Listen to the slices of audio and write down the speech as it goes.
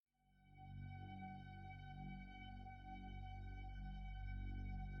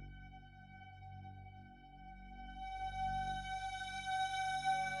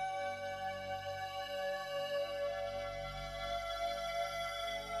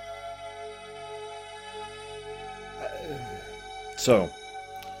So,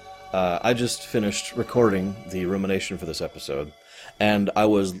 I just finished recording the rumination for this episode, and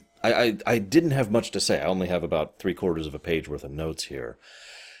I didn't have much to say. I only have about three-quarters of a page worth of notes here.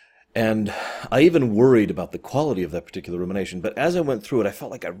 And I even worried about the quality of that particular rumination, but as I went through it, I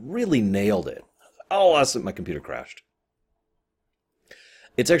felt like I really nailed it. Oh, awesome, my computer crashed.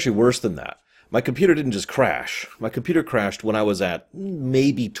 It's actually worse than that. My computer didn't just crash. My computer crashed when I was at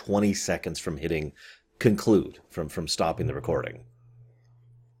maybe 20 seconds from hitting conclude, from stopping the recording.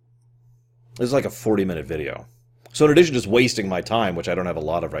 This is like a 40-minute video. So in addition to just wasting my time, which I don't have a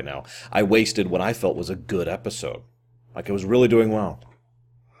lot of right now, I wasted what I felt was a good episode. Like it was really doing well.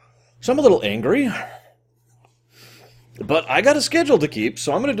 So I'm a little angry. But I got a schedule to keep,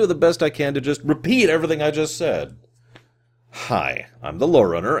 so I'm going to do the best I can to just repeat everything I just said. Hi, I'm the Lore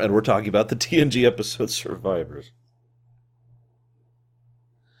Runner, and we're talking about the TNG episode Survivors.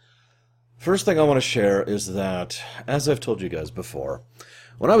 First thing I want to share is that, as I've told you guys before,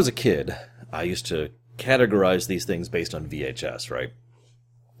 when I was a kid, I used to categorize these things based on VHS, right?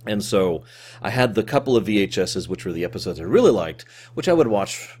 And so I had the couple of VHSs, which were the episodes I really liked, which I would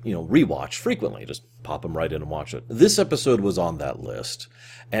watch, rewatch frequently, just pop them right in and watch it. This episode was on that list.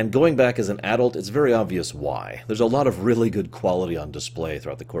 And going back as an adult, it's very obvious why. There's a lot of really good quality on display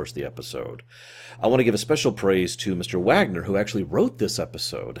throughout the course of the episode. I want to give a special praise to Mr. Wagner, who actually wrote this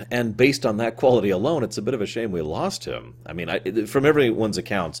episode. And based on that quality alone, it's a bit of a shame we lost him. I mean, from everyone's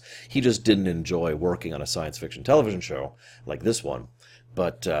accounts, he just didn't enjoy working on a science fiction television show like this one.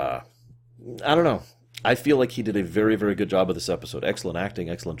 But, I don't know. I feel like he did a very, very good job of this episode. Excellent acting,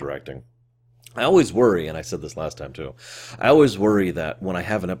 excellent directing. I always worry, and I said this last time too, I always worry that when I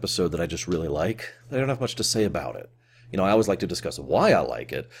have an episode that I just really like, I don't have much to say about it. I always like to discuss why I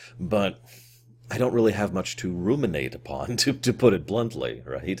like it, but I don't really have much to ruminate upon, to put it bluntly,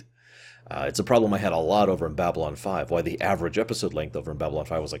 right? It's a problem I had a lot over in Babylon 5, why the average episode length over in Babylon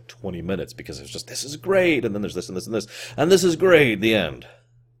 5 was like 20 minutes, because it was just, this is great, and then there's this and this and this, and this is great, the end.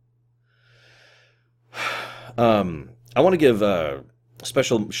 I want to give a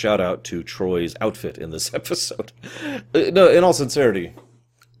special shout-out to Troy's outfit in this episode. No, in all sincerity,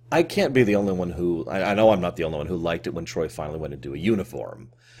 I can't be the only one who, I know I'm not the only one who liked it when Troy finally went into a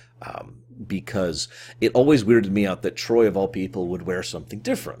uniform, because it always weirded me out that Troy, of all people, would wear something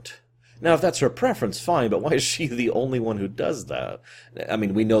different. Now, if that's her preference, fine, but why is she the only one who does that? I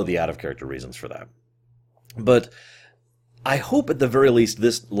mean, we know the out-of-character reasons for that. But I hope at the very least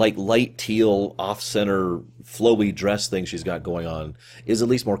this light teal, off-center, flowy dress thing she's got going on is at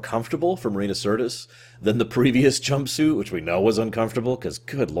least more comfortable for Marina Sirtis than the previous jumpsuit, which we know was uncomfortable, because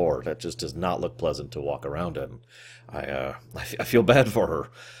good lord, that just does not look pleasant to walk around in. I feel bad for her.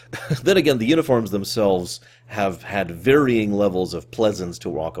 Then again, the uniforms themselves have had varying levels of pleasance to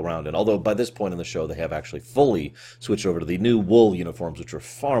walk around in, although by this point in the show they have actually fully switched over to the new wool uniforms, which are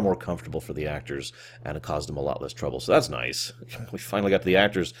far more comfortable for the actors, and it caused them a lot less trouble, so that's nice. We finally got the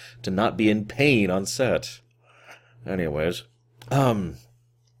actors to not be in pain on set. Anyways,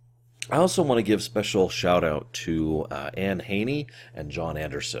 I also want to give special shout-out to Anne Haney and John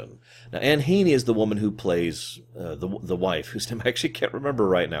Anderson. Now, Anne Haney is the woman who plays the wife, whose name I actually can't remember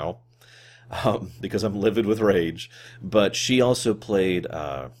right now, because I'm livid with rage. But she also played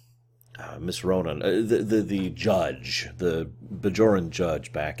Miss Ronan, the judge, the Bajoran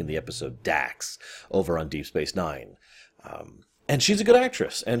judge back in the episode Dax over on Deep Space Nine. And she's a good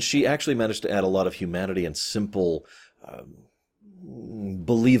actress, and she actually managed to add a lot of humanity and simple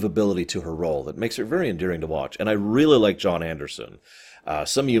believability to her role that makes her very endearing to watch. And I really like John Anderson.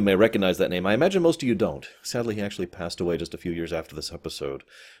 Some of you may recognize that name. I imagine most of you don't. Sadly, he actually passed away just a few years after this episode,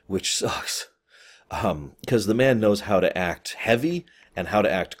 which sucks. Because the man knows how to act heavy and how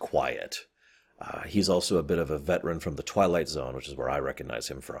to act quiet. He's also a bit of a veteran from The Twilight Zone, which is where I recognize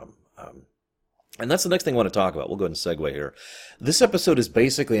him from. And that's the next thing I want to talk about. We'll go ahead and segue here. This episode is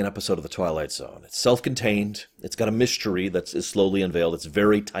basically an episode of The Twilight Zone. It's self-contained. It's got a mystery that is slowly unveiled. It's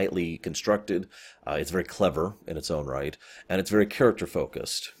very tightly constructed. It's very clever in its own right. And it's very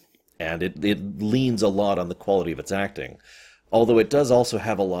character-focused. And it leans a lot on the quality of its acting. Although it does also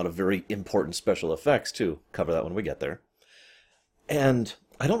have a lot of very important special effects, too. Cover that when we get there. And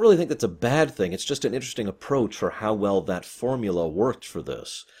I don't really think that's a bad thing. It's just an interesting approach for how well that formula worked for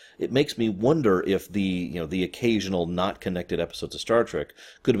this. It makes me wonder if the occasional not connected episodes of Star Trek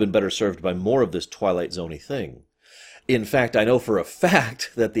could have been better served by more of this Twilight Zone-y thing. In fact, I know for a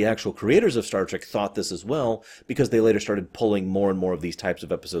fact that the actual creators of Star Trek thought this as well, because they later started pulling more and more of these types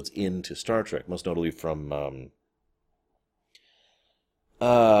of episodes into Star Trek, most notably from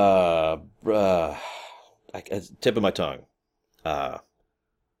tip of my tongue. I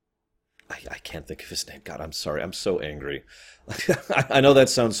I can't think of his name. God, I'm sorry. I'm so angry. I know that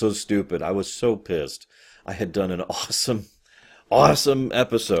sounds so stupid. I was so pissed. I had done an awesome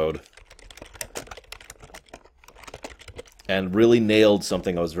episode and really nailed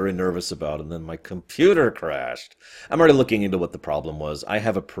something I was very nervous about, and then my computer crashed. I'm already looking into what the problem was. I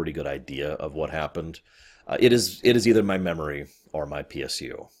have a pretty good idea of what happened. It is either my memory or my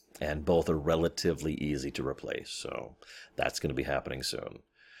PSU, and both are relatively easy to replace, so that's going to be happening soon.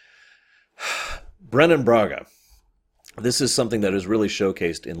 Brennan Braga. This is something that is really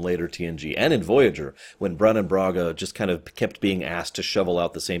showcased in later TNG and in Voyager, when Brennan Braga just kind of kept being asked to shovel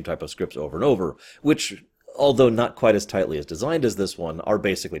out the same type of scripts over and over, which, although not quite as tightly as designed as this one, are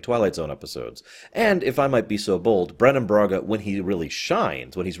basically Twilight Zone episodes. And, if I might be so bold, Brennan Braga, when he really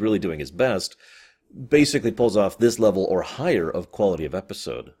shines, when he's really doing his best, basically pulls off this level or higher of quality of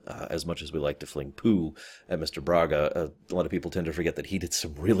episode. As much as we like to fling poo at Mr. Braga, a lot of people tend to forget that he did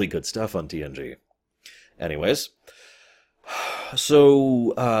some really good stuff on TNG. Anyways,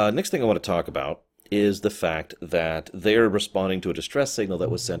 so next thing I want to talk about is the fact that they're responding to a distress signal that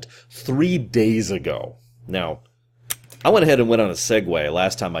was sent 3 days ago. Now, I went ahead and went on a segue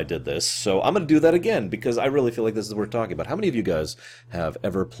last time I did this, so I'm going to do that again because I really feel like this is what we're talking about. How many of you guys have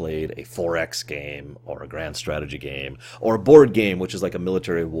ever played a 4X game or a grand strategy game or a board game, which is like a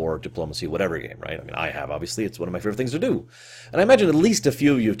military war, diplomacy, whatever game, right? I mean, I have, obviously. It's one of my favorite things to do. And I imagine at least a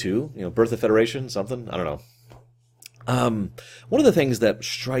few of you too, Birth of Federation, something, I don't know. One of the things that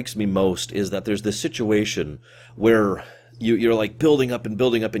strikes me most is that there's this situation where you're like building up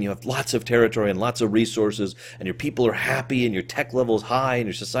and you have lots of territory and lots of resources, and your people are happy and your tech level is high and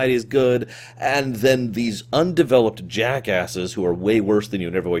your society is good, and then these undeveloped jackasses who are way worse than you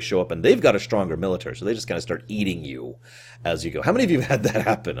in every way show up, and they've got a stronger military, so they just kind of start eating you as you go. How many of you have had that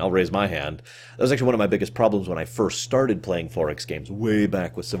happen? I'll raise my hand. That was actually one of my biggest problems when I first started playing 4X games way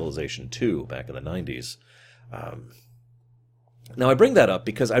back with Civilization 2 back in the 90s. Now, I bring that up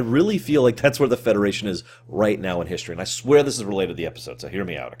because I really feel like that's where the Federation is right now in history, and I swear this is related to the episode, so hear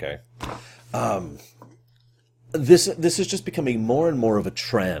me out, okay? This is just becoming more and more of a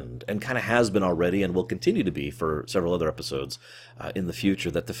trend, and kind of has been already, and will continue to be for several other episodes in the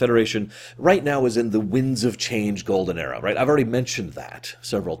future, that the Federation right now is in the Winds of Change golden era, right? I've already mentioned that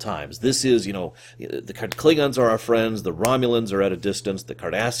several times. This is, the Klingons are our friends, the Romulans are at a distance, the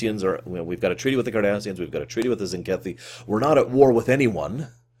Cardassians are, we've got a treaty with the Cardassians, we've got a treaty with the Zinkethi, we're not at war with anyone,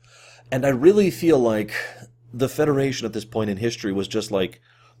 and I really feel like the Federation at this point in history was just like,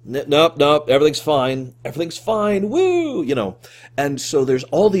 nope, everything's fine, woo, And so there's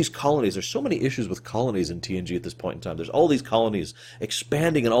all these colonies, there's so many issues with colonies in TNG at this point in time. There's all these colonies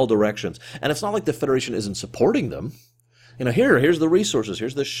expanding in all directions, and it's not like the Federation isn't supporting them. Here's the resources,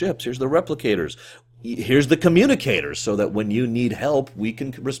 here's the ships, here's the replicators, here's the communicators, so that when you need help, we can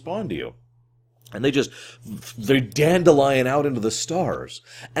respond to you. And they dandelion out into the stars.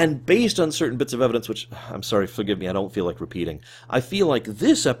 And based on certain bits of evidence, which, I'm sorry, forgive me, I don't feel like repeating, I feel like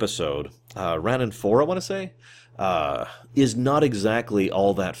this episode, Rannon 4, I want to say, is not exactly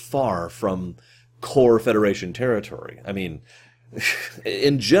all that far from core Federation territory. I mean,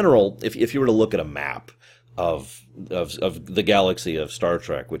 in general, if you were to look at a map of the galaxy of Star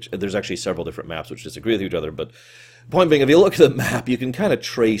Trek, which there's actually several different maps which disagree with each other, but point being, if you look at the map, you can kind of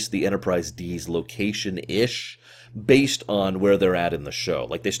trace the Enterprise D's location-ish based on where they're at in the show.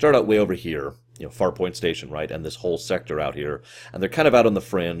 Like, they start out way over here, Farpoint Station, right, and this whole sector out here, and they're kind of out on the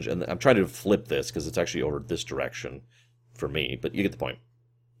fringe, and I'm trying to flip this because it's actually over this direction for me, but you get the point.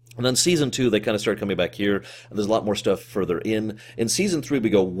 And then Season 2, they kind of start coming back here, and there's a lot more stuff further in. In Season 3, we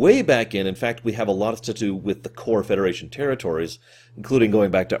go way back in. In fact, we have a lot to do with the core Federation territories, including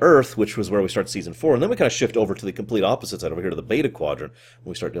going back to Earth, which was where we start Season 4. And then we kind of shift over to the complete opposite side, over here to the Beta Quadrant,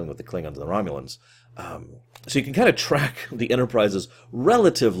 when we start dealing with the Klingons and the Romulans. So you can kind of track the Enterprise's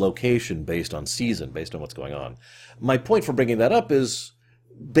relative location based on season, based on what's going on. My point for bringing that up is,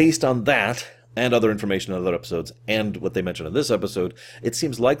 based on that, and other information on other episodes, and what they mentioned in this episode, it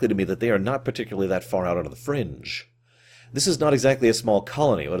seems likely to me that they are not particularly that far out onto the fringe. This is not exactly a small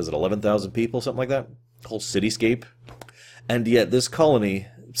colony. What is it, 11,000 people, something like that? Whole cityscape? And yet this colony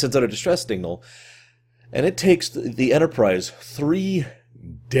sends out a distress signal, and it takes the Enterprise 3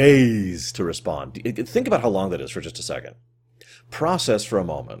 days to respond. Think about how long that is for just a second. Process for a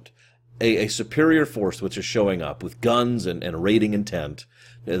moment. A superior force which is showing up with guns and raiding intent,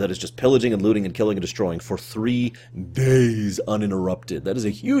 that is just pillaging and looting and killing and destroying for 3 days uninterrupted. That is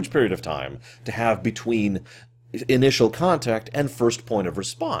a huge period of time to have between initial contact and first point of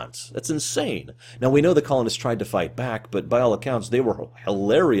response. That's insane. Now, we know the colonists tried to fight back, but by all accounts, they were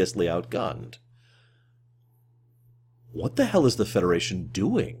hilariously outgunned. What the hell is the Federation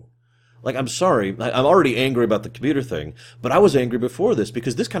doing? Like, I'm sorry, I'm already angry about the computer thing, but I was angry before this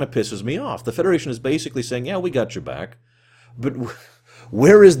because this kind of pisses me off. The Federation is basically saying, yeah, we got your back, but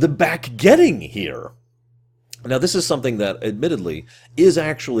where is the back getting here? Now, this is something that, admittedly, is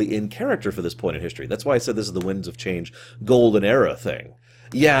actually in character for this point in history. That's why I said this is the Winds of Change golden era thing.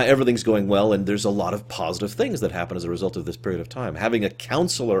 Yeah, everything's going well, and there's a lot of positive things that happen as a result of this period of time. Having a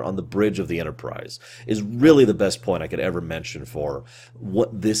counselor on the bridge of the Enterprise is really the best point I could ever mention for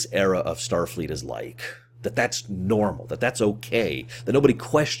what this era of Starfleet is like. That's normal, that's okay, that nobody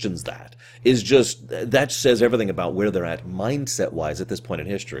questions that, is just, that says everything about where they're at mindset-wise at this point in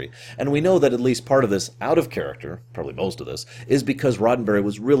history. And we know that at least part of this, out of character, probably most of this, is because Roddenberry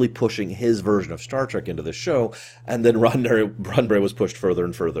was really pushing his version of Star Trek into the show, and then Roddenberry was pushed further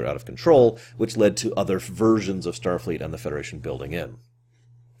and further out of control, which led to other versions of Starfleet and the Federation building in.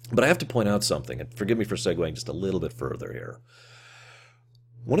 But I have to point out something, and forgive me for segueing just a little bit further here.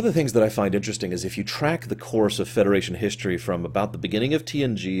 One of the things that I find interesting is if you track the course of Federation history from about the beginning of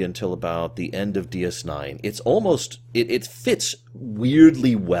TNG until about the end of DS9, it's almost, it fits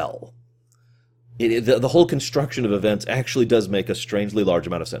weirdly well. The whole construction of events actually does make a strangely large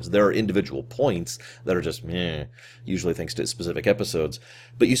amount of sense. There are individual points that are just meh, usually thanks to specific episodes.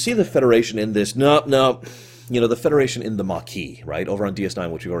 But you see the Federation in this, no, the Federation in the Maquis, right, over on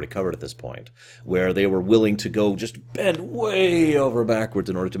DS9, which we've already covered at this point, where they were willing to go just bend way over backwards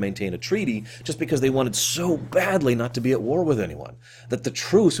in order to maintain a treaty, just because they wanted so badly not to be at war with anyone. That the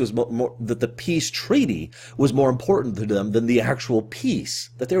truce was that the peace treaty was more important to them than the actual peace.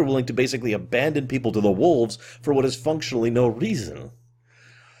 That they were willing to basically abandon people to the wolves for what is functionally no reason.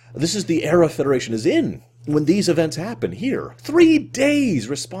 This is the era Federation is in when these events happen here. 3 days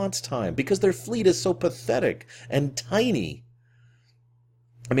response time because their fleet is so pathetic and tiny.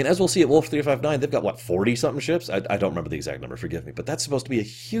 I mean, as we'll see at Wolf 359, they've got, 40-something ships? I don't remember the exact number, forgive me, but that's supposed to be a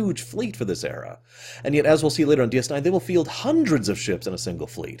huge fleet for this era. And yet, as we'll see later on DS9, they will field hundreds of ships in a single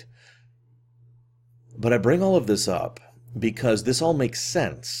fleet. But I bring all of this up because this all makes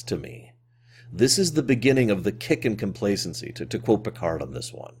sense to me. This is the beginning of the kick in complacency, to quote Picard on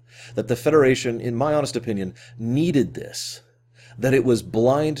this one, that the Federation, in my honest opinion, needed this, that it was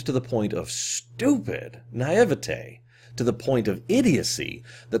blind to the point of stupid naivete, to the point of idiocy,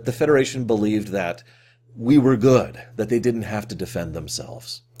 that the Federation believed that we were good, that they didn't have to defend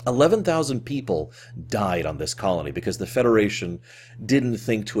themselves. 11,000 people died on this colony because the Federation didn't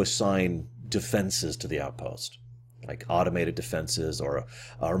think to assign defenses to the outpost. Like automated defenses or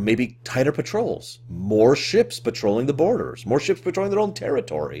maybe tighter patrols. More ships patrolling the borders. More ships patrolling their own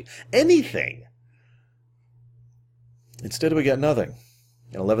territory. Anything. Instead, we got nothing.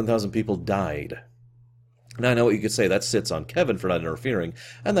 And 11,000 people died. Now, I know what you could say. That sits on Kevin for not interfering,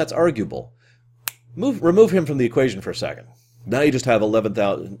 and that's arguable. Remove him from the equation for a second. Now you just have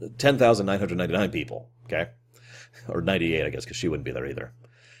 10,999 people, okay? Or 98, I guess, because she wouldn't be there either.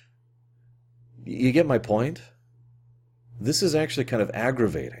 You get my point? This is actually kind of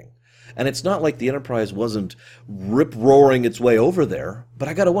aggravating. And it's not like the Enterprise wasn't rip-roaring its way over there, but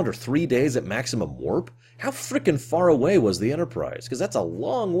I gotta wonder, 3 days at maximum warp? How frickin' far away was the Enterprise? Because that's a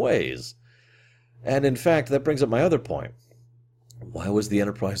long ways. And in fact, that brings up my other point. Why was the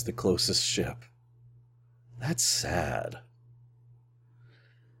Enterprise the closest ship? That's sad.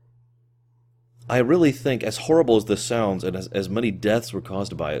 I really think, as horrible as this sounds, and as many deaths were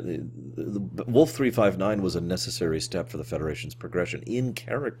caused by it, Wolf 359 was a necessary step for the Federation's progression in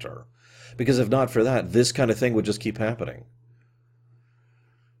character. Because if not for that, this kind of thing would just keep happening.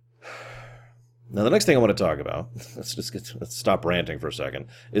 Now, the next thing I want to talk about, let's stop ranting for a second,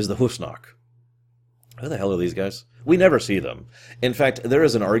 is the Husnak. Who the hell are these guys? We never see them. In fact, there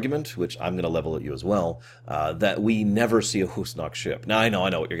is an argument, which I'm going to level at you as well, that we never see a Husnak ship. Now, I know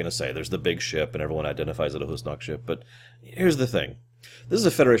what you're going to say. There's the big ship, and everyone identifies it a Husnak ship. But here's the thing. This is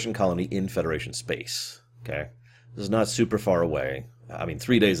a Federation colony in Federation space. Okay? This is not super far away. I mean,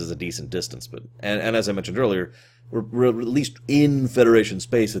 3 days is a decent distance. But and as I mentioned earlier, we're at least in Federation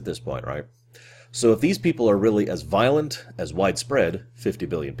space at this point, right? So if these people are really as violent, as widespread, 50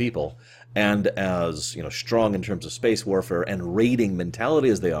 billion people, and as, strong in terms of space warfare and raiding mentality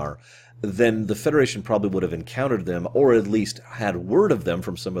as they are, then the Federation probably would have encountered them, or at least had word of them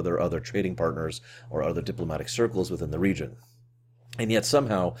from some of their other trading partners or other diplomatic circles within the region. And yet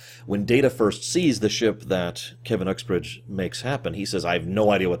somehow, when Data first sees the ship that Kevin Uxbridge makes happen, he says, I have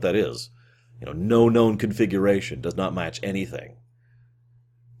no idea what that is. No known configuration, does not match anything.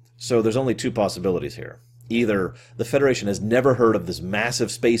 So there's only two possibilities here. Either the Federation has never heard of this massive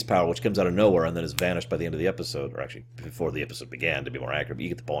space power which comes out of nowhere and then has vanished by the end of the episode, or actually before the episode began, to be more accurate, but you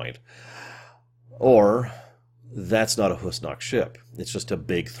get the point. Or that's not a Husnock ship. It's just a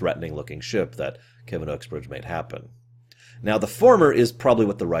big, threatening-looking ship that Kevin Uxbridge made happen. Now, the former is probably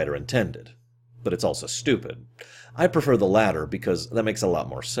what the writer intended, but it's also stupid. I prefer the latter because that makes a lot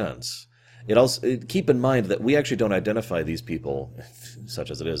more sense. Keep in mind that we actually don't identify these people,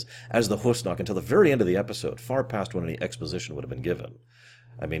 such as it is, as the Husnock until the very end of the episode, far past when any exposition would have been given.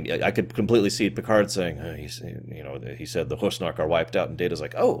 I mean, I could completely see Picard saying, he said the Husnock are wiped out, and Data's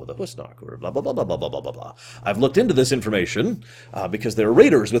like, oh, the Husnock, or blah, blah, blah, blah, blah, blah, blah, blah, blah. I've looked into this information because there are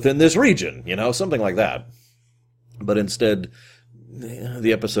raiders within this region, something like that. But instead,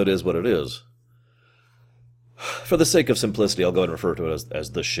 the episode is what it is. For the sake of simplicity, I'll go ahead and refer to it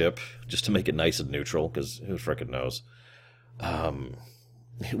as the ship, just to make it nice and neutral, because who frickin' knows.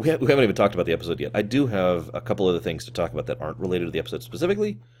 We haven't even talked about the episode yet. I do have a couple other things to talk about that aren't related to the episode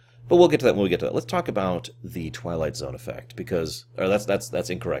specifically, but we'll get to that when we get to that. Let's talk about the Twilight Zone effect, because that's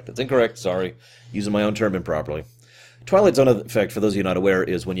incorrect. That's incorrect, sorry. Using my own term improperly. Twilight Zone effect, for those of you not aware,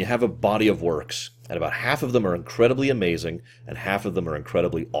 is when you have a body of works, and about half of them are incredibly amazing, and half of them are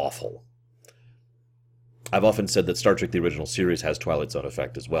incredibly awful. I've often said that Star Trek the Original Series has Twilight Zone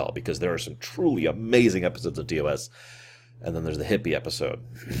effect as well, because there are some truly amazing episodes of TOS, and then there's the hippie episode.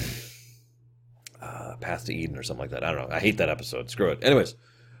 Path to Eden or something like that. I don't know. I hate that episode. Screw it. Anyways,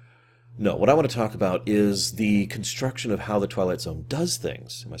 no, what I want to talk about is the construction of how the Twilight Zone does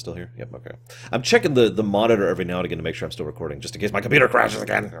things. Am I still here? Yep, okay. I'm checking the monitor every now and again to make sure I'm still recording, just in case my computer crashes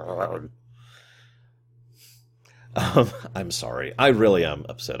again. I'm sorry. I really am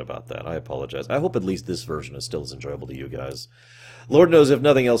upset about that. I apologize. I hope at least this version is still as enjoyable to you guys. Lord knows, if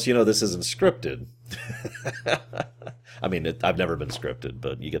nothing else, this isn't scripted. I mean, I've never been scripted,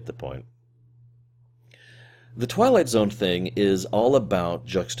 but you get the point. The Twilight Zone thing is all about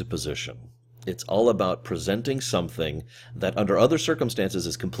juxtaposition. It's all about presenting something that under other circumstances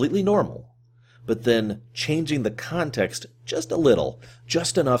is completely normal, but then changing the context just a little,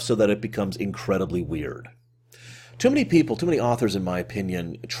 just enough so that it becomes incredibly weird. Too many people, too many authors, in my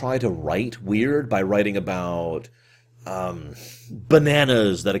opinion, try to write weird by writing about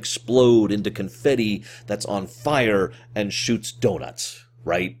bananas that explode into confetti that's on fire and shoots donuts,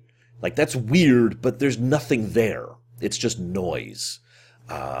 right? Like, that's weird, but there's nothing there. It's just noise.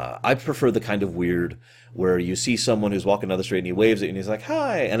 I prefer the kind of weird where you see someone who's walking down the street and he waves at you and he's like,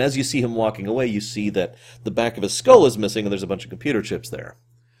 hi, and as you see him walking away, you see that the back of his skull is missing and there's a bunch of computer chips there.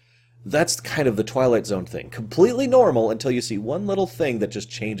 That's kind of the Twilight Zone thing. Completely normal until you see one little thing that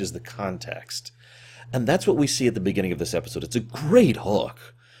just changes the context. And that's what we see at the beginning of this episode. It's a great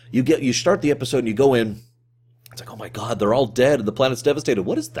hook. You start the episode and you go in. It's like, oh my God, they're all dead and the planet's devastated.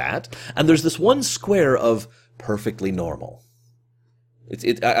 What is that? And there's this one square of perfectly normal.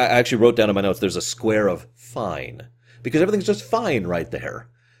 I actually wrote down in my notes, there's a square of fine. Because everything's just fine right there.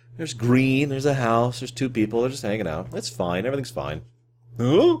 There's green, there's a house, there's two people, they're just hanging out. It's fine, everything's fine.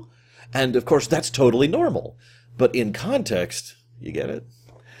 Huh? And, of course, that's totally normal. But in context, you get it?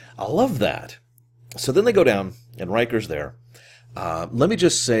 I love that. So then they go down, and Riker's there. Let me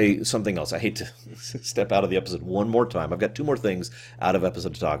just say something else. I hate to step out of the episode one more time. I've got two more things out of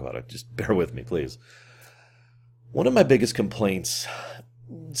episode to talk about. Just bear with me, please. One of my biggest complaints,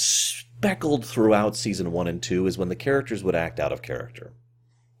 speckled throughout Season 1 and 2, is when the characters would act out of character.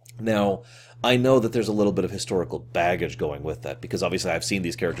 Now, I know that there's a little bit of historical baggage going with that, because obviously I've seen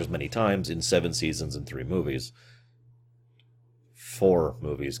these characters many times in 7 seasons and 3 movies. 4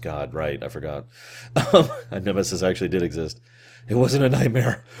 movies, God, right, I forgot. Nemesis actually did exist. It wasn't a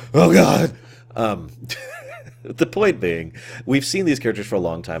nightmare. Oh, God! The point being, we've seen these characters for a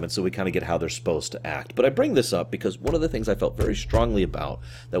long time, and so we kind of get how they're supposed to act. But I bring this up because one of the things I felt very strongly about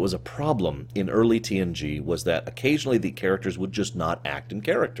that was a problem in early TNG was that occasionally the characters would just not act in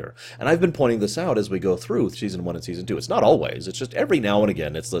character. And I've been pointing this out as we go through Season 1 and Season 2. It's not always. It's just every now and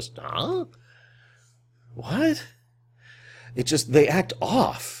again it's just, huh? What? It's just, they act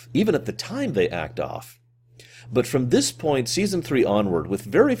off. Even at the time, they act off. But from this point, Season 3 onward, with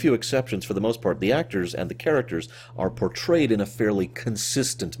very few exceptions for the most part, the actors and the characters are portrayed in a fairly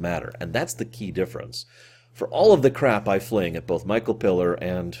consistent manner. And that's the key difference. For all of the crap I fling at both Michael Piller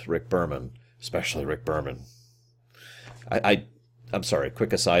and Rick Berman, especially Rick Berman, I'm sorry,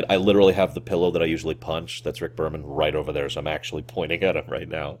 quick aside, I literally have the pillow that I usually punch, that's Rick Berman, right over there, so I'm actually pointing at him right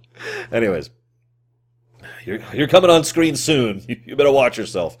now. Anyways, you're coming on screen soon. You better watch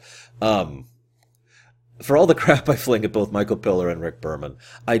yourself. For all the crap I fling at both Michael Piller and Rick Berman,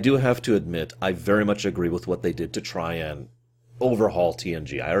 I do have to admit I very much agree with what they did to try and overhaul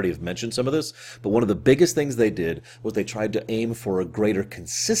TNG. I already have mentioned some of this, but one of the biggest things they did was they tried to aim for a greater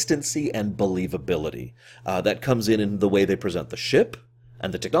consistency and believability. That comes in the way they present the ship,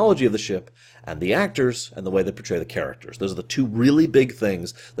 and the technology of the ship, and the actors, and the way they portray the characters. Those are the two really big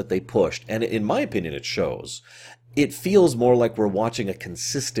things that they pushed, and in my opinion, it shows. It feels more like we're watching a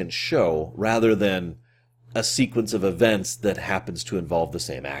consistent show rather than a sequence of events that happens to involve the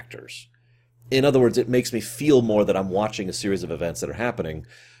same actors. In other words, it makes me feel more that I'm watching a series of events that are happening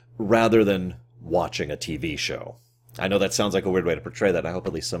rather than watching a TV show. I know that sounds like a weird way to portray that. I hope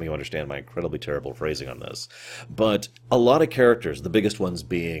at least some of you understand my incredibly terrible phrasing on this. But a lot of characters, the biggest ones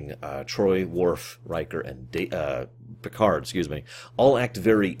being Troy, Worf, Riker, and Picard, all act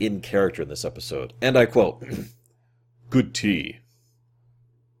very in character in this episode. And I quote, "Good tea.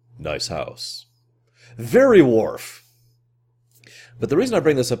 Nice house." Very Worf. But the reason I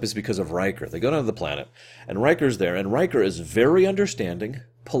bring this up is because of Riker. They go down to the planet, and Riker's there, and Riker is very understanding,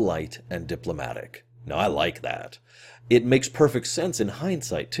 polite, and diplomatic. Now, I like that. It makes perfect sense in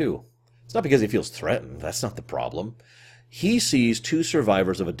hindsight, too. It's not because he feels threatened. That's not the problem. He sees two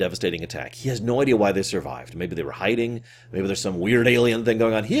survivors of a devastating attack. He has no idea why they survived. Maybe they were hiding. Maybe there's some weird alien thing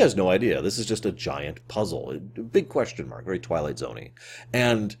going on. He has no idea. This is just a giant puzzle. A big question mark, very Twilight Zone-y.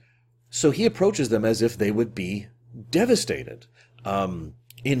 And so he approaches them as if they would be devastated,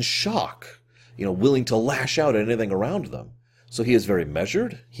 in shock, willing to lash out at anything around them. So he is very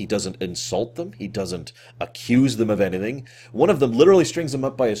measured. He doesn't insult them. He doesn't accuse them of anything. One of them literally strings him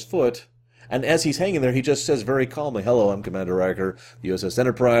up by his foot, and as he's hanging there, he just says very calmly, "Hello, I'm Commander Riker, USS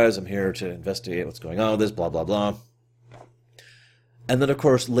Enterprise. I'm here to investigate what's going on with this, blah, blah, blah." And then, of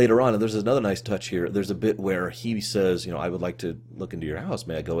course, later on, and there's another nice touch here, there's a bit where he says, "I would like to look into your house.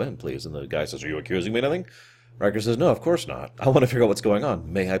 May I go in, please?" And the guy says, "Are you accusing me of anything?" Riker says, "No, of course not. I want to figure out what's going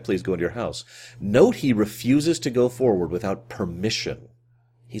on. May I please go into your house?" Note he refuses to go forward without permission.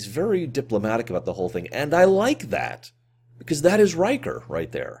 He's very diplomatic about the whole thing, and I like that, because that is Riker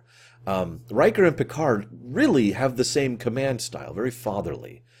right there. Riker and Picard really have the same command style, very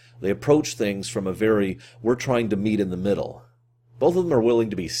fatherly. They approach things from a very, we're trying to meet in the middle. Both of them are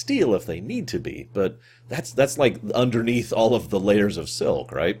willing to be steel if they need to be, but that's like underneath all of the layers of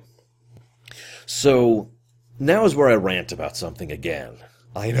silk, right? So now is where I rant about something again.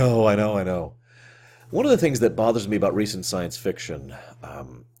 I know. One of the things that bothers me about recent science fiction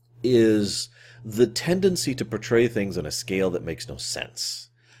is the tendency to portray things on a scale that makes no sense.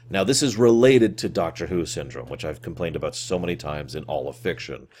 Now, this is related to Doctor Who syndrome, which I've complained about so many times in all of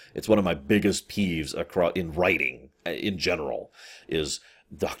fiction. It's one of my biggest peeves in writing in general, is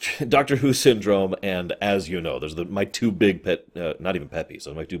Doctor Who syndrome, and as you know, there's my two big not even pet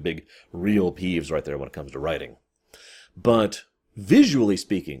peeves, my two big real peeves right there when it comes to writing. But visually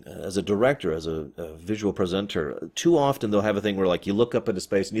speaking, as a director, as a visual presenter, too often they'll have a thing where you look up into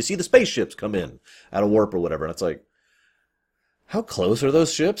space and you see the spaceships come in out of warp or whatever, and it's like, how close are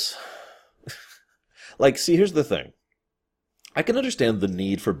those ships? See, here's the thing. I can understand the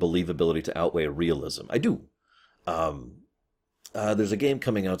need for believability to outweigh realism. I do. There's a game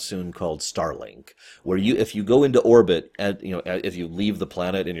coming out soon called Starlink, where if you go into orbit, if you leave the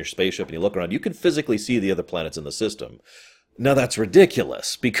planet in your spaceship and you look around, you can physically see the other planets in the system. Now that's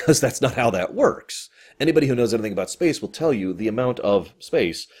ridiculous, because that's not how that works. Anybody who knows anything about space will tell you the amount of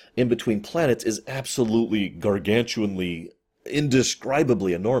space in between planets is absolutely gargantuanly,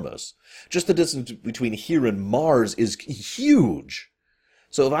 indescribably enormous. Just the distance between here and Mars is huge.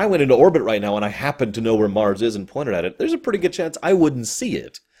 So if I went into orbit right now and I happened to know where Mars is and pointed at it, there's a pretty good chance I wouldn't see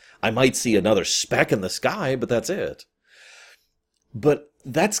it. I might see another speck in the sky, but that's it. But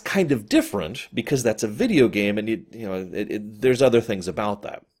that's kind of different because that's a video game, and there's other things about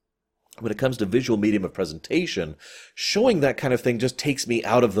that. When it comes to visual medium of presentation, showing that kind of thing just takes me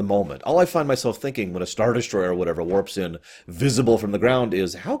out of the moment. All I find myself thinking when a Star Destroyer or whatever warps in visible from the ground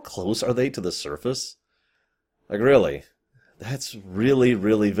is, how close are they to the surface? Really? That's really,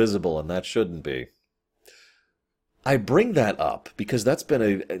 really visible, and that shouldn't be. I bring that up because that's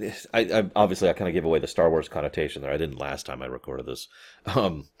been obviously I kind of gave away the Star Wars connotation there. I didn't last time I recorded this.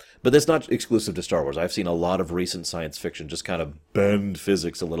 But that's not exclusive to Star Wars. I've seen a lot of recent science fiction just kind of bend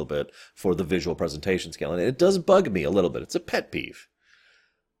physics a little bit for the visual presentation scale, and it does bug me a little bit. It's a pet peeve.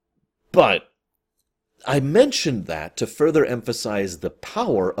 But I mentioned that to further emphasize the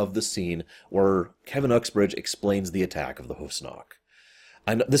power of the scene where Kevin Uxbridge explains the attack of the Husnock.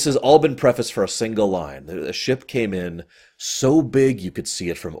 And this has all been prefaced for a single line. The ship came in so big you could see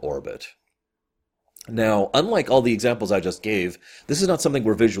it from orbit. Now, unlike all the examples I just gave, this is not something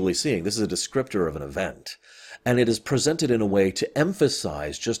we're visually seeing. This is a descriptor of an event. And it is presented in a way to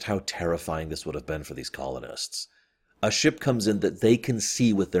emphasize just how terrifying this would have been for these colonists. A ship comes in that they can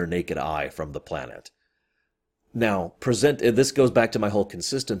see with their naked eye from the planet. Now, this goes back to my whole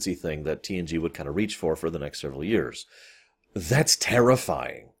consistency thing that TNG would kind of reach for the next several years. That's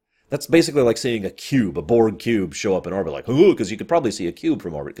terrifying. That's basically like seeing a cube, a Borg cube, show up in orbit, like, ooh, because you could probably see a cube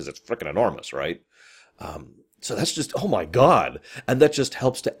from orbit because it's freaking enormous, right? So that's just, oh my God. And that just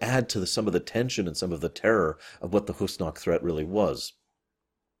helps to add to some of the tension and some of the terror of what the Husnock threat really was.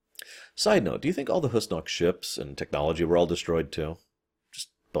 Side note, do you think all the Husnock ships and technology were all destroyed too? Just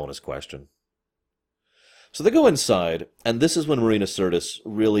bonus question. So they go inside, and this is when Marina Sirtis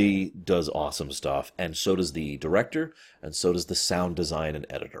really does awesome stuff, and so does the director, and so does the sound design and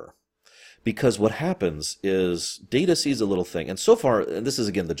editor. Because what happens is Data sees a little thing, and so far, and this is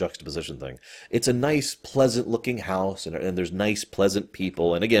again the juxtaposition thing, it's a nice, pleasant-looking house, and there's nice, pleasant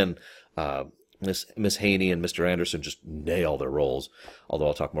people, and again, Miss Haney and Mr. Anderson just nail their roles, although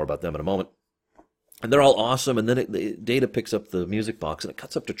I'll talk more about them in a moment. And they're all awesome, and then Data picks up the music box, and it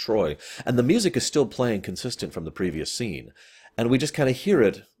cuts up to Troy. And the music is still playing consistent from the previous scene. And we just kind of hear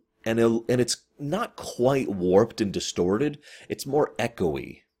it, and it's not quite warped and distorted. It's more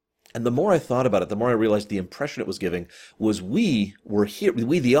echoey. And the more I thought about it, the more I realized the impression it was giving was we,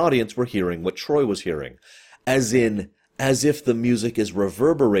 the audience, were hearing what Troy was hearing. As if the music is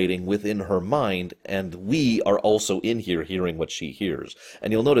reverberating within her mind, and we are also in here hearing what she hears.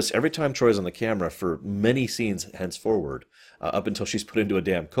 And you'll notice every time Troy's on the camera for many scenes henceforward, up until she's put into a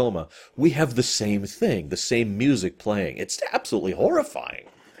damn coma, we have the same thing, the same music playing. It's absolutely horrifying.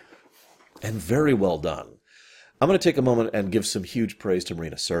 And very well done. I'm going to take a moment and give some huge praise to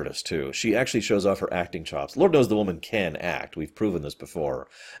Marina Sirtis, too. She actually shows off her acting chops. Lord knows the woman can act. We've proven this before.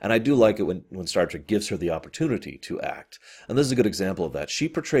 And I do like it when Star Trek gives her the opportunity to act. And this is a good example of that. She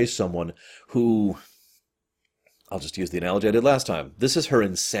portrays someone who, I'll just use the analogy I did last time. This is her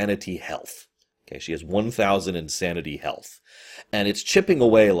insanity health. Okay, she has 1,000 insanity health. And it's chipping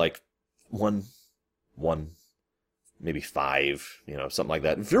away like one, maybe 5, something like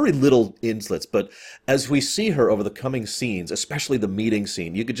that. Very little inslets, but as we see her over the coming scenes, especially the meeting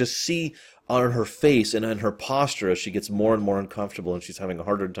scene, you could just see on her face and on her posture as she gets more and more uncomfortable and she's having a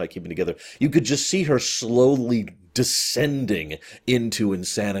harder time keeping together, you could just see her slowly descending into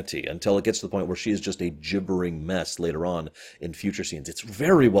insanity until it gets to the point where she is just a gibbering mess later on in future scenes. It's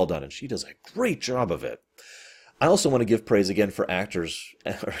very well done, and she does a great job of it. I also want to give praise again for actors,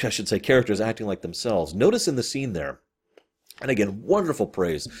 or I should say characters acting like themselves. Notice in the scene there, and again, wonderful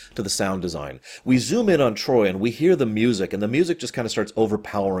praise to the sound design. We zoom in on Troy and we hear the music, and the music just kind of starts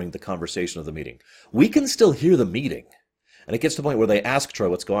overpowering the conversation of the meeting. We can still hear the meeting. And it gets to the point where they ask Troy,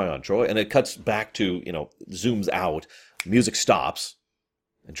 what's going on, Troy? And it cuts back to, zooms out, music stops,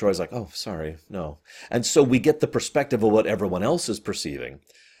 and Troy's like, oh, sorry, no. And so we get the perspective of what everyone else is perceiving.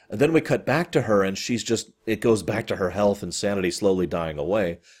 And then we cut back to her, and it goes back to her health and sanity slowly dying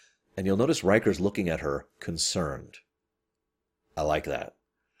away. And you'll notice Riker's looking at her, concerned. I like that.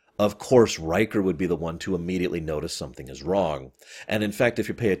 Of course, Riker would be the one to immediately notice something is wrong. And in fact, if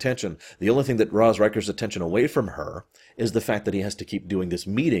you pay attention, the only thing that draws Riker's attention away from her is the fact that he has to keep doing this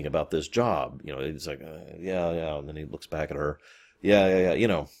meeting about this job. He's like, yeah, and then he looks back at her, yeah.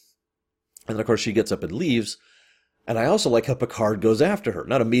 And then, of course, she gets up and leaves. And I also like how Picard goes after her.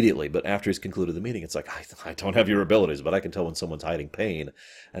 Not immediately, but after he's concluded the meeting. It's like, I don't have your abilities, but I can tell when someone's hiding pain.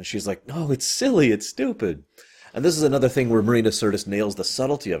 And she's like, no, it's silly, it's stupid. And this is another thing where Marina Sirtis nails the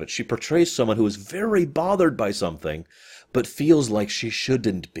subtlety of it. She portrays someone who is very bothered by something, but feels like she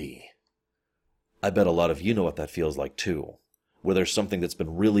shouldn't be. I bet a lot of you know what that feels like too. Where there's something that's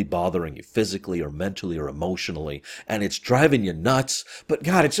been really bothering you physically or mentally or emotionally, and it's driving you nuts, but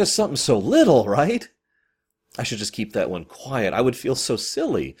God, it's just something so little, right? I should just keep that one quiet. I would feel so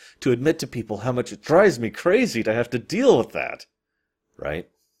silly to admit to people how much it drives me crazy to have to deal with that, right?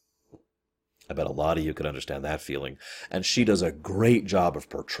 I bet a lot of you could understand that feeling. And she does a great job of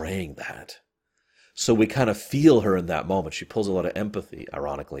portraying that. So we kind of feel her in that moment. She pulls a lot of empathy,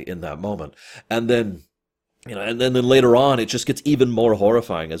 ironically, in that moment. And then, and then later on, it just gets even more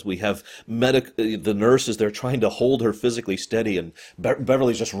horrifying as we have the nurses, they're trying to hold her physically steady, and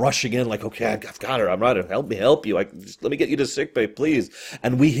Beverly's just rushing in like, okay, I've got her, I'm right, help you, let me get you to sickbay, please.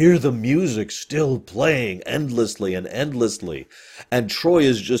 And we hear the music still playing endlessly and endlessly. And Troy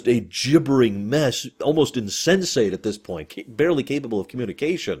is just a gibbering mess, almost insensate at this point, barely capable of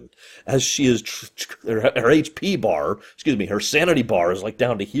communication, as she is, her HP bar, her sanity bar is like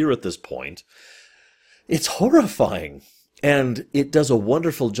down to here at this point. It's horrifying, and it does a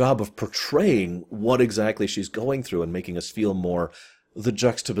wonderful job of portraying what exactly she's going through and making us feel more the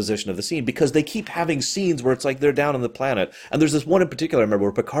juxtaposition of the scene, because they keep having scenes where it's like they're down on the planet, and there's this one in particular I remember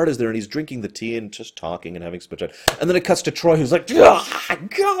where Picard is there and he's drinking the tea and just talking and having spit out, and then it cuts to Troy who's like,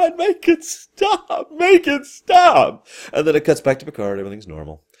 God, make it stop, and then it cuts back to Picard, everything's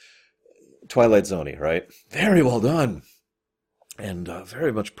normal. Twilight Zone-y, right? Very well done. and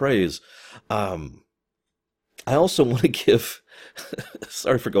very much praise. Um, I also want to give,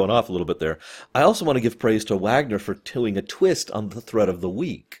 sorry for going off a little bit there. I also want to give praise to Wagner for doing a twist on the threat of the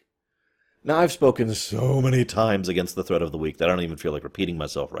week. Now, I've spoken so many times against the threat of the week that I don't even feel like repeating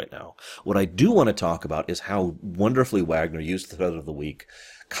myself right now. What I do want to talk about is how wonderfully Wagner used the threat of the week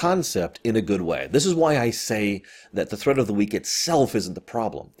concept in a good way. This is why I say that the threat of the week itself isn't the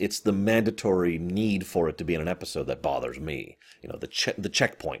problem. It's the mandatory need for it to be in an episode that bothers me. You know, the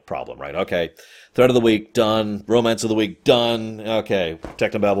checkpoint problem, right? Okay, threat of the week, done. Romance of the week, done. Okay,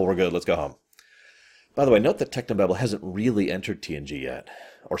 Technobabble, we're good. Let's go home. By the way, note that Technobabble hasn't really entered TNG yet,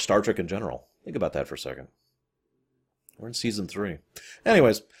 or Star Trek in general. Think about that for a second. We're in Season 3.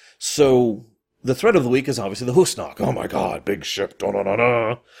 Anyways, so the threat of the week is obviously the Husnock. Oh my god, big ship,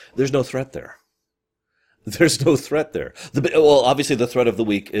 da-da-da-da. There's no threat there. There's no threat there. Well, obviously the threat of the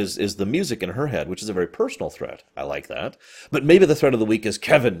week is the music in her head, which is a very personal threat. I like that. But maybe the threat of the week is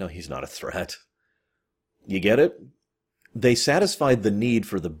Kevin. No, he's not a threat. You get it? They satisfied the need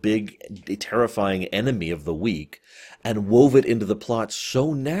for the big, terrifying enemy of the week and wove it into the plot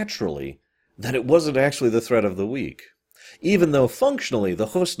so naturally that it wasn't actually the threat of the week. Even though functionally the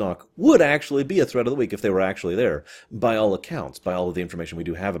Husnock would actually be a threat of the week if they were actually there, by all accounts, by all of the information we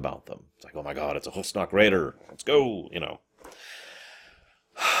do have about them. It's like, oh my god, it's a Husnock raider. Let's go, you know.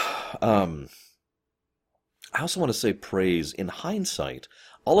 I also want to say praise. In hindsight,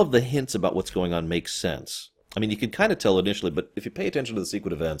 all of the hints about what's going on make sense. I mean, you can kind of tell initially, but if you pay attention to the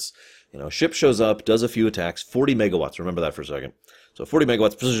sequence events, you know, ship shows up, does a few attacks, 40 megawatts. Remember that for a second. So 40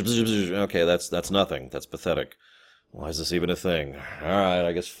 megawatts, okay, that's nothing. That's pathetic. Why is this even a thing? All right,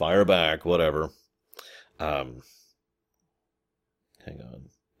 I guess fire back, whatever. Hang on.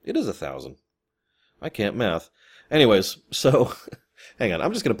 It is 1,000. I can't math. Anyways, so, hang on.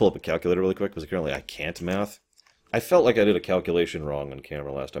 I'm just going to pull up a calculator really quick, because currently I can't math. I felt like I did a calculation wrong on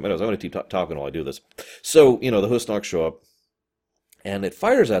camera last time. Anyways, I'm going to keep talking while I do this. So, you know, the Husnock show up, and it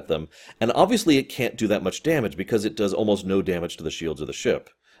fires at them, and obviously it can't do that much damage because it does almost no damage to the shields of the ship.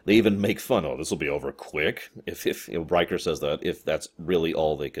 They even make fun, oh, this will be over quick, if you know, Riker says that, if that's really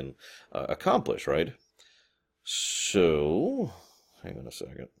all they can accomplish, right? So, hang on a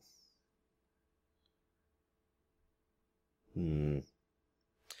second.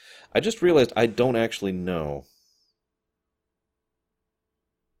 I just realized I don't actually know.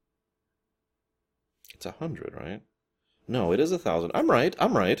 It's 100, right? No, it is 1,000. I'm right.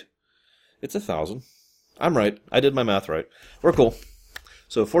 It's 1,000. I'm right. I did my math right. We're cool.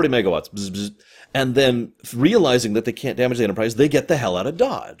 So 40 megawatts. Bzz, bzz. And then, realizing that they can't damage the Enterprise, they get the hell out of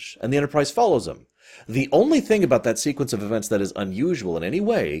Dodge. And the Enterprise follows them. The only thing about that sequence of events that is unusual in any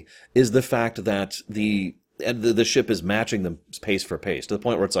way is the fact that the ship is matching them pace for pace, to the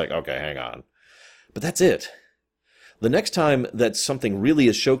point where it's like, okay, hang on. But that's it. The next time that something really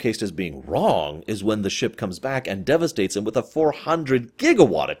is showcased as being wrong is when the ship comes back and devastates him with a 400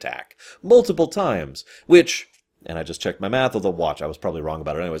 gigawatt attack, multiple times, which, and I just checked my math with a watch, I was probably wrong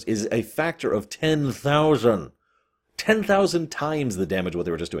about it anyways, is a factor of 10,000. 10,000 times the damage of what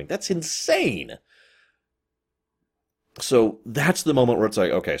they were just doing. That's insane! So that's the moment where it's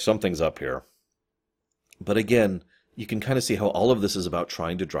like, okay, something's up here. But again, you can kind of see how all of this is about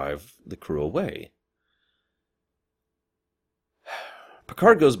trying to drive the crew away.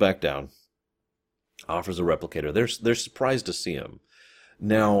 Picard goes back down, offers a replicator. They're surprised to see him.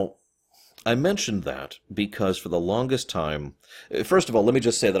 Now, I mentioned that because for the longest time... First of all, let me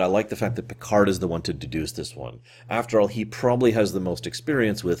just say that I like the fact that Picard is the one to deduce this one. After all, he probably has the most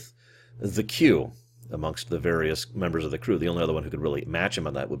experience with the Q amongst the various members of the crew. The only other one who could really match him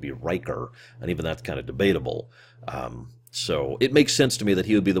on that would be Riker, and even that's kind of debatable. So it makes sense to me that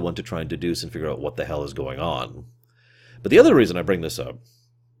he would be the one to try and deduce and figure out what the hell is going on. But the other reason I bring this up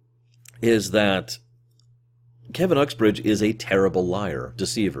is that Kevin Uxbridge is a terrible liar,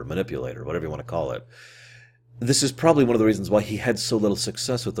 deceiver, manipulator, whatever you want to call it. This is probably one of the reasons why he had so little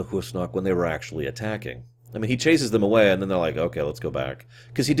success with the Husnock when they were actually attacking. I mean, he chases them away, and then they're like, okay, let's go back.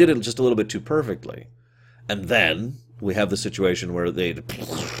 Because he did it just a little bit too perfectly. And then we have the situation where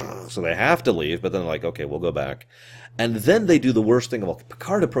so they have to leave, but then they're like, okay, we'll go back. And then they do the worst thing of all.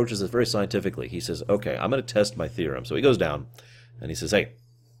 Picard approaches this very scientifically. He says, okay, I'm going to test my theorem. So he goes down, and he says, hey,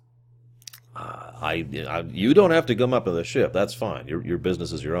 you don't have to come up with the ship. That's fine. Your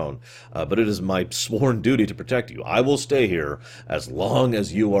business is your own. But it is my sworn duty to protect you. I will stay here as long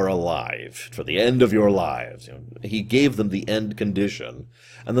as you are alive, for the end of your lives. You know, he gave them the end condition.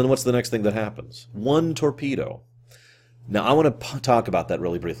 And then what's the next thing that happens? One torpedo. Now, I want to talk about that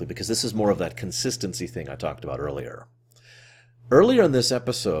really briefly, because this is more of that consistency thing I talked about earlier. Earlier in this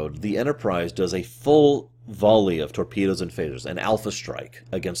episode, the Enterprise does a full volley of torpedoes and phasers, an alpha strike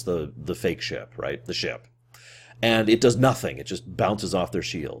against the fake ship, right? The ship. And it does nothing. It just bounces off their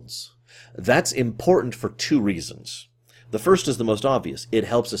shields. That's important for two reasons. The first is the most obvious. It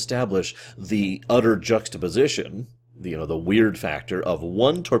helps establish the utter juxtaposition, the weird factor of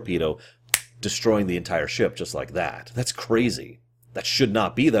one torpedo destroying the entire ship just like that. That's crazy. That should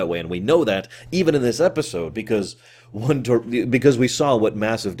not be that way, and we know that even in this episode because we saw what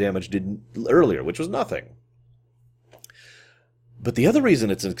massive damage did earlier, which was nothing. But the other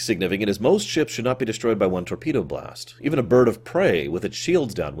reason it's significant is most ships should not be destroyed by one torpedo blast. Even a bird of prey with its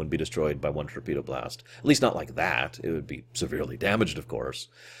shields down wouldn't be destroyed by one torpedo blast. At least not like that. It would be severely damaged, of course.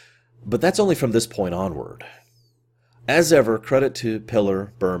 But that's only from this point onward. As ever, credit to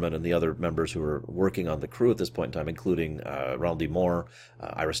Pillar, Berman, and the other members who are working on the crew at this point in time, including Ronald D. Moore,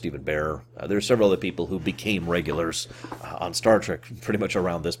 Ira Stephen Bear. There are several other people who became regulars on Star Trek pretty much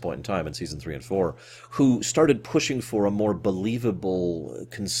around this point in time in Season 3 and 4, who started pushing for a more believable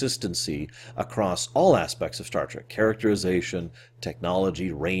consistency across all aspects of Star Trek. Characterization,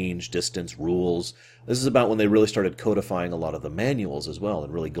 technology, range, distance, rules. This is about when they really started codifying a lot of the manuals as well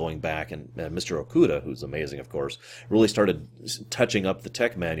and really going back. And Mr. Okuda, who's amazing, of course, really started touching up the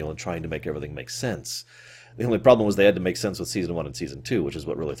tech manual and trying to make everything make sense. The only problem was they had to make sense with Season 1 and Season 2, which is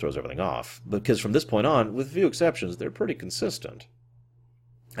what really throws everything off. Because from this point on, with few exceptions, they're pretty consistent.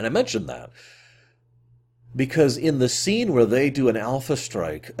 And I mentioned that because in the scene where they do an alpha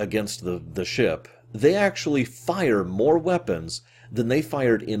strike against the ship, they actually fire more weapons than they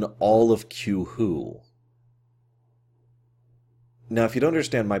fired in all of Q-Who. Now, if you don't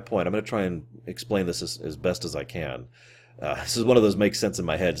understand my point, I'm going to try and explain this as best as I can. This is one of those make sense in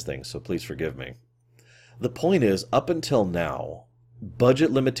my head things, so please forgive me. The point is, up until now,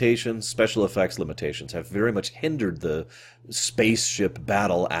 budget limitations, special effects limitations have very much hindered the spaceship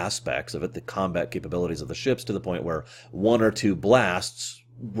battle aspects of it, the combat capabilities of the ships, to the point where one or two blasts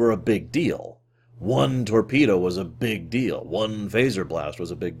were a big deal. One torpedo was a big deal. One phaser blast was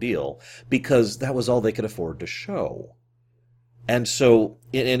a big deal because that was all they could afford to show. And so,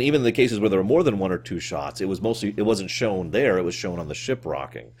 and even in the cases where there were more than one or two shots, it wasn't shown there, it was shown on the ship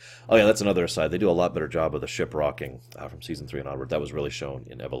rocking. Oh yeah, that's another aside. They do a lot better job of the ship rocking from Season 3 and onward. That was really shown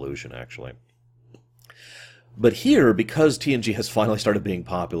in Evolution, actually. But here, because TNG has finally started being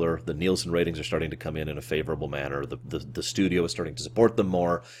popular, the Nielsen ratings are starting to come in a favorable manner, the studio is starting to support them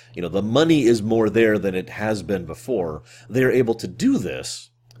more, the money is more there than it has been before, they're able to do this,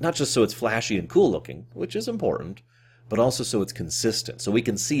 not just so it's flashy and cool looking, which is important, but also so it's consistent. So we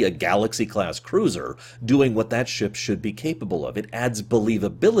can see a Galaxy-class cruiser doing what that ship should be capable of. It adds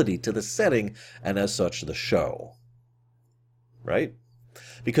believability to the setting, and as such, the show. Right?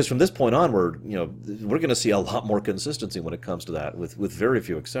 Because from this point onward, we're going to see a lot more consistency when it comes to that, with very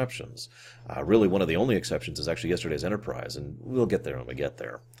few exceptions. Really, one of the only exceptions is actually yesterday's Enterprise, and we'll get there when we get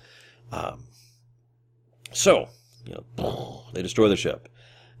there. So, they destroy the ship.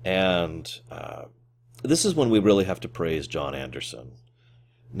 And this is when we really have to praise John Anderson.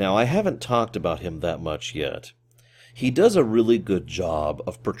 Now, I haven't talked about him that much yet. He does a really good job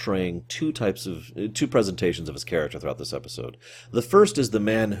of portraying two presentations of his character throughout this episode. The first is the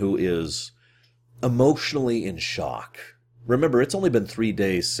man who is emotionally in shock. Remember, it's only been 3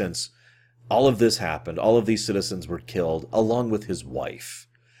 days since all of this happened. All of these citizens were killed, along with his wife.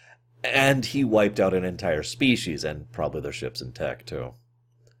 And he wiped out an entire species, and probably their ships and tech, too.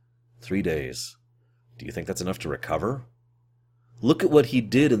 3 days. Do you think that's enough to recover? Look at what he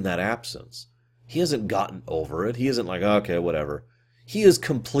did in that absence. He hasn't gotten over it. He isn't like, okay, whatever. He is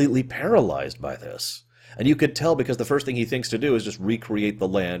completely paralyzed by this. And you could tell because the first thing he thinks to do is just recreate the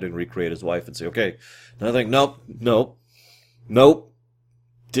land and recreate his wife and say, okay, nothing, nope,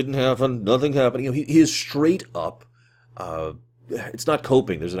 didn't happen, nothing happened. He is straight up, it's not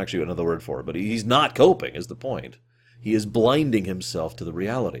coping, there's actually another word for it, but he's not coping is the point. He is blinding himself to the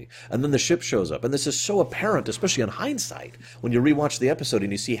reality. And then the ship shows up. And this is so apparent, especially in hindsight, when you rewatch the episode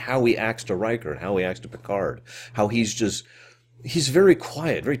and you see how he acts to Riker and how he acts to Picard. How he's very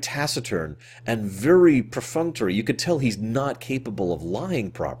quiet, very taciturn, and very perfunctory. You could tell he's not capable of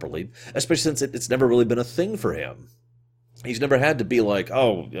lying properly, especially since it's never really been a thing for him. He's never had to be like,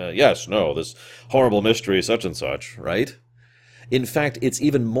 yes, no, this horrible mystery, such and such, right? In fact, it's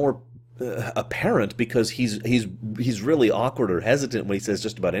even more apparent because he's really awkward or hesitant when he says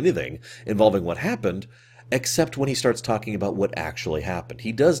just about anything involving what happened, except when he starts talking about what actually happened.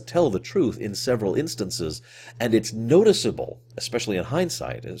 He does tell the truth in several instances, and it's noticeable, especially in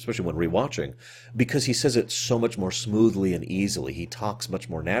hindsight, especially when rewatching, because he says it so much more smoothly and easily. He talks much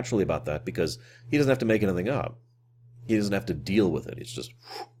more naturally about that because he doesn't have to make anything up. He doesn't have to deal with it. It's just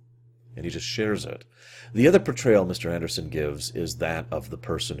and he just shares it. The other portrayal Mr. Anderson gives is that of the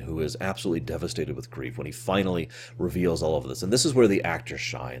person who is absolutely devastated with grief when he finally reveals all of this. And this is where the actor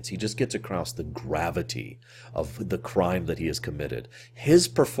shines. He just gets across the gravity of the crime that he has committed. His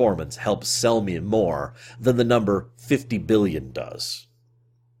performance helps sell me more than the number 50 billion does,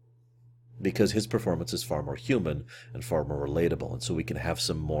 because his performance is far more human and far more relatable, and so we can have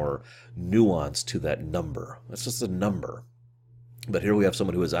some more nuance to that number. It's just a number. But here we have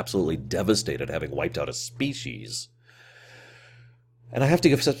someone who is absolutely devastated, having wiped out a species. And I have to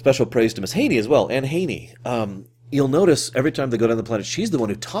give special praise to Miss Haney as well, Anne Haney. You'll notice every time they go down the planet, she's the one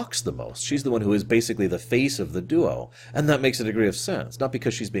who talks the most. She's the one who is basically the face of the duo. And that makes a degree of sense. Not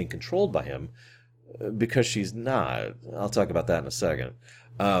because she's being controlled by him, because she's not. I'll talk about that in a second.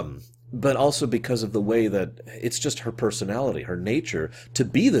 But also because of the way that it's just her personality, her nature, to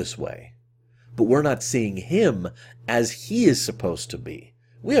be this way. But we're not seeing him as he is supposed to be.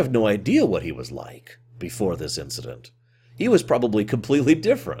 We have no idea what he was like before this incident. He was probably completely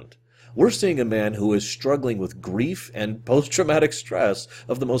different. We're seeing a man who is struggling with grief and post-traumatic stress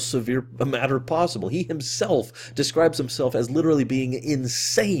of the most severe matter possible. He himself describes himself as literally being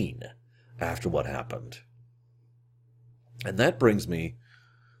insane after what happened. And that brings me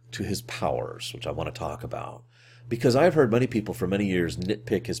to his powers, which I want to talk about. Because I've heard many people for many years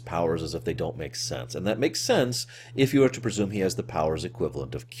nitpick his powers as if they don't make sense. And that makes sense if you are to presume he has the powers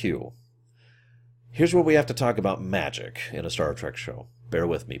equivalent of Q. Here's where we have to talk about magic in a Star Trek show. Bear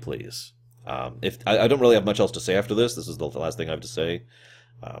with me, please. If I don't really have much else to say after this. This is the last thing I have to say.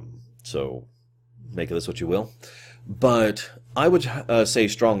 So make of this what you will. But I would say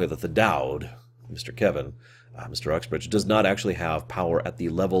strongly that the Dowd, Mr. Kevin, Mr. Uxbridge, does not actually have power at the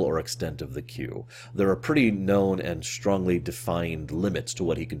level or extent of the Q. There are pretty known and strongly defined limits to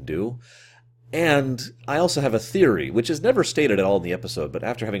what he can do. And I also have a theory, which is never stated at all in the episode, but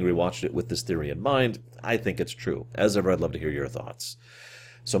after having rewatched it with this theory in mind, I think it's true. As ever, I'd love to hear your thoughts.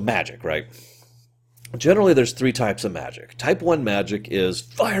 So magic, right? Generally, there's 3 types of magic. Type 1 magic is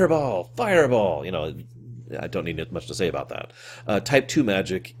fireball, fireball. You know, I don't need much to say about that. Type 2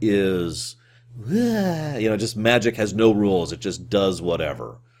 magic is, just magic has no rules. It just does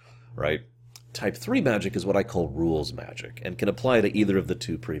whatever, right? Type 3 magic is what I call rules magic, and can apply to either of the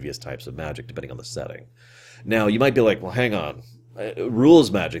 2 previous types of magic, depending on the setting. Now, you might be like, well, hang on.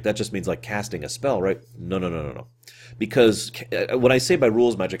 Rules magic, that just means like casting a spell, right? No. Because when I say by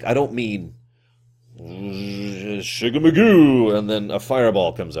rules magic, I don't mean shigamagoo, and then a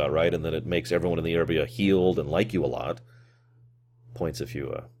fireball comes out, right? And then it makes everyone in the area healed and like you a lot. Points if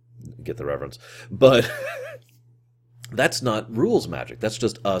you get the reference. But that's not rules magic. That's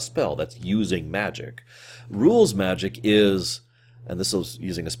just a spell. That's using magic. Rules magic is, and this is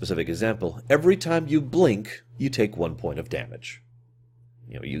using a specific example, every time you blink, you take 1 point of damage.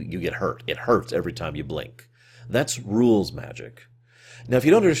 You get hurt. It hurts every time you blink. That's rules magic. Now, if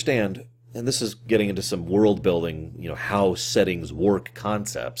you don't understand, and this is getting into some world building, how settings work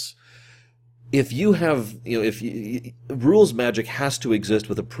concepts, if you have, rules magic has to exist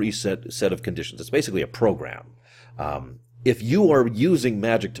with a preset set of conditions. It's basically a program. If you are using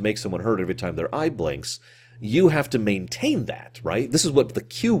magic to make someone hurt every time their eye blinks, you have to maintain that, right? This is what the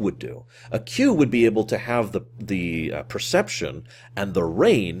Q would do. A Q would be able to have the perception and the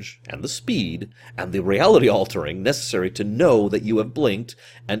range and the speed and the reality altering necessary to know that you have blinked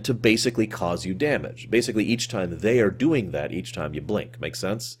and to basically cause you damage. Basically, each time they are doing that, each time you blink. Make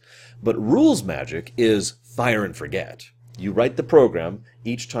sense? But rules magic is fire and forget. You write the program,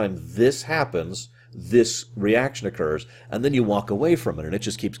 each time this happens, this reaction occurs, and then you walk away from it, and it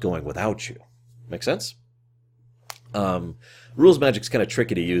just keeps going without you. Make sense? Rules magic's kind of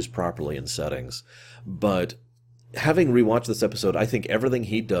tricky to use properly in settings, but having rewatched this episode, I think everything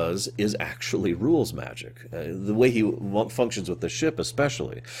he does is actually rules magic. The way he functions with the ship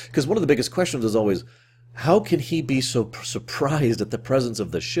especially. Because one of the biggest questions is always, how can he be so surprised at the presence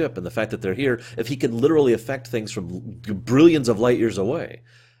of the ship and the fact that they're here if he can literally affect things from billions of light years away?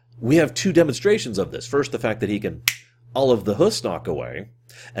 We have 2 demonstrations of this. First, the fact that he can all of the Hus knock away,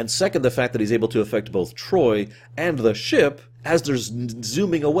 and second, the fact that he's able to affect both Troy and the ship as they're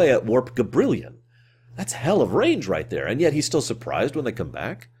zooming away at warp Gabrillion. That's hell of range right there, and yet he's still surprised when they come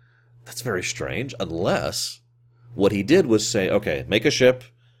back? That's very strange, unless what he did was say, okay, make a ship,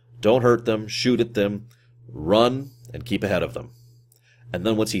 don't hurt them, shoot at them, run, and keep ahead of them. And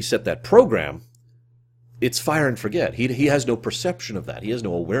then once he set that program, it's fire and forget. He has no perception of that. He has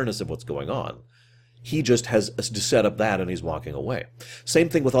no awareness of what's going on. He just has set up that and he's walking away. Same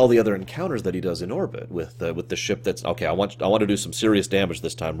thing with all the other encounters that he does in orbit with the ship that's, okay, I want to do some serious damage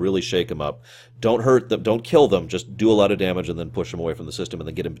this time, really shake them up. Don't hurt them, don't kill them, just do a lot of damage and then push them away from the system and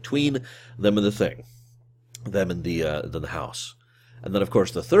then get in between them and the thing. Them and the house. And then, of course,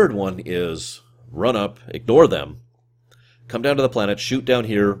 the third one is run up, ignore them, come down to the planet, shoot down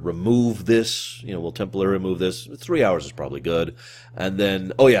here, remove this, we'll temporarily remove this. 3 hours is probably good. And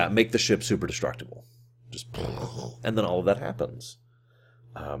then, oh yeah, make the ship super destructible. Just, and then all of that happens.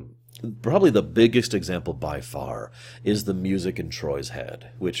 Probably the biggest example by far is the music in Troy's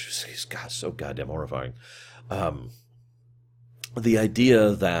head, which is, God, so goddamn horrifying. The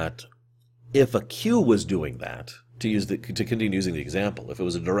idea that if a Q was doing that, to continue using the example, if it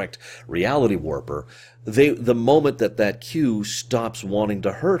was a direct reality warper, the moment that Q stops wanting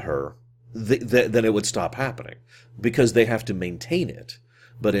to hurt her, then it would stop happening because they have to maintain it.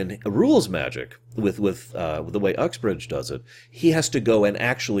 But in rules magic, with the way Uxbridge does it, he has to go and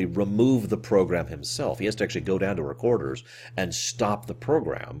actually remove the program himself. He has to actually go down to recorders and stop the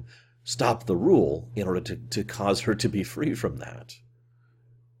program, stop the rule, in order to cause her to be free from that.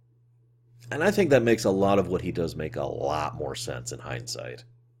 And I think that makes a lot of what he does make a lot more sense in hindsight.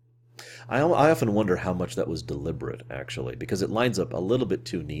 I often wonder how much that was deliberate, actually, because it lines up a little bit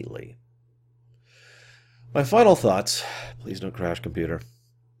too neatly. My final thoughts, please don't crash, computer.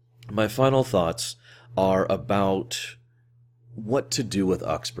 My final thoughts are about what to do with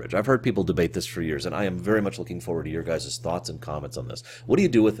Uxbridge. I've heard people debate this for years, and I am very much looking forward to your guys' thoughts and comments on this. What do you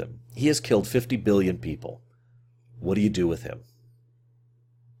do with him? He has killed 50 billion people. What do you do with him?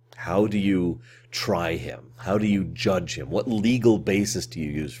 How do you try him? How do you judge him? What legal basis do you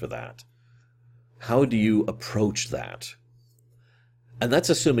use for that? How do you approach that? And that's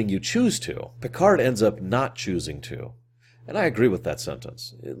assuming you choose to. Picard ends up not choosing to. And I agree with that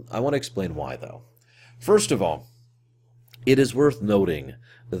sentence. I want to explain why, though. First of all, it is worth noting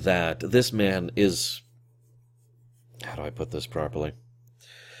that this man is... How do I put this properly?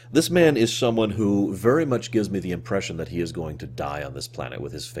 This man is someone who very much gives me the impression that he is going to die on this planet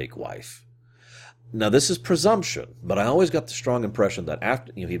with his fake wife. Now, this is presumption, but I always got the strong impression that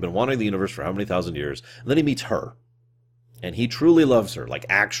after he'd been wanting the universe for how many thousand years, and then he meets her. And he truly loves her, like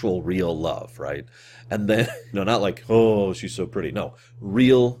actual, real love, right? And then, not like, oh, she's so pretty. No,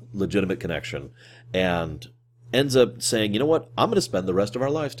 real, legitimate connection. And ends up saying, you know what, I'm going to spend the rest of our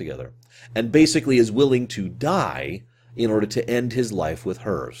lives together. And basically is willing to die in order to end his life with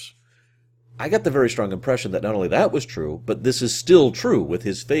hers. I got the very strong impression that not only that was true, but this is still true with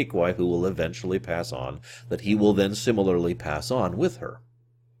his fake wife who will eventually pass on, that he will then similarly pass on with her.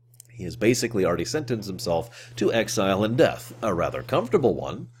 He has basically already sentenced himself to exile and death, a rather comfortable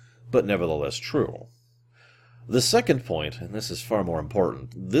one, but nevertheless true. The second point, and this is far more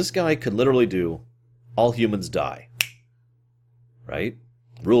important, this guy could literally do all humans die. Right?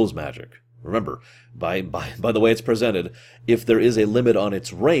 Rules magic. Remember, by the way it's presented, if there is a limit on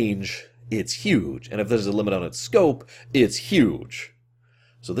its range, it's huge. And if there's a limit on its scope, it's huge.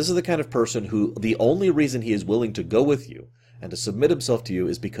 So this is the kind of person who the only reason he is willing to go with you and to submit himself to you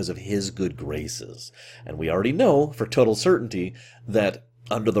is because of his good graces. And we already know, for total certainty, that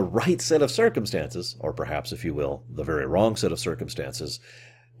under the right set of circumstances, or perhaps, if you will, the very wrong set of circumstances,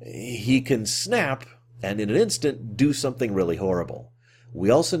 he can snap and in an instant do something really horrible. We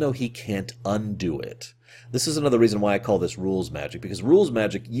also know he can't undo it. This is another reason why I call this rules magic, because rules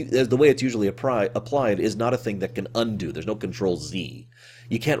magic, the way it's usually applied, is not a thing that can undo. There's no Control-Z.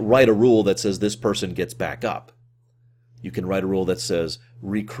 You can't write a rule that says this person gets back up. You can write a rule that says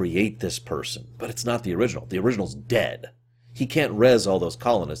recreate this person, but it's not the original. The original's dead. He can't res all those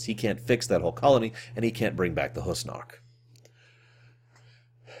colonists. He can't fix that whole colony, and he can't bring back the Husnock.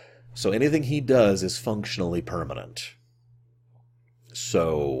 So anything he does is functionally permanent.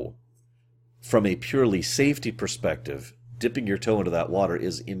 So, from a purely safety perspective, dipping your toe into that water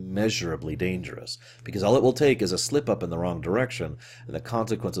is immeasurably dangerous, because all it will take is a slip-up in the wrong direction, and the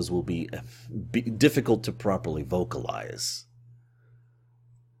consequences will be difficult to properly vocalize.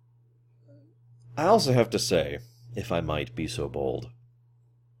 I also have to say, if I might be so bold,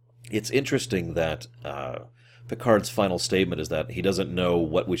 it's interesting that Picard's final statement is that he doesn't know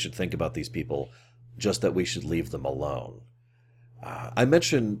what we should think about these people, just that we should leave them alone. I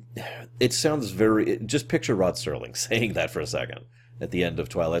mentioned, it sounds just picture Rod Serling saying that for a second at the end of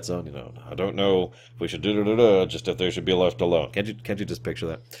Twilight Zone. I don't know if we should do just if they should be left alone. Can't you just picture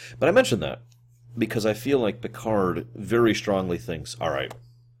that? But I mentioned that because I feel like Picard very strongly thinks, all right,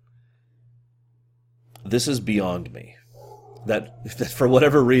 this is beyond me. that for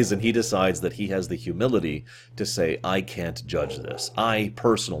whatever reason he decides that he has the humility to say, I can't judge this. I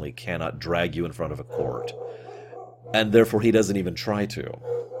personally cannot drag you in front of a court. And therefore he doesn't even try to.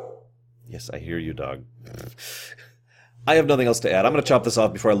 Yes, I hear you, dog. I have nothing else to add. I'm going to chop this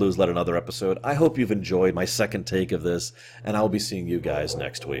off before I lose yet another episode. I hope you've enjoyed my second take of this, and I'll be seeing you guys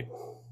next week.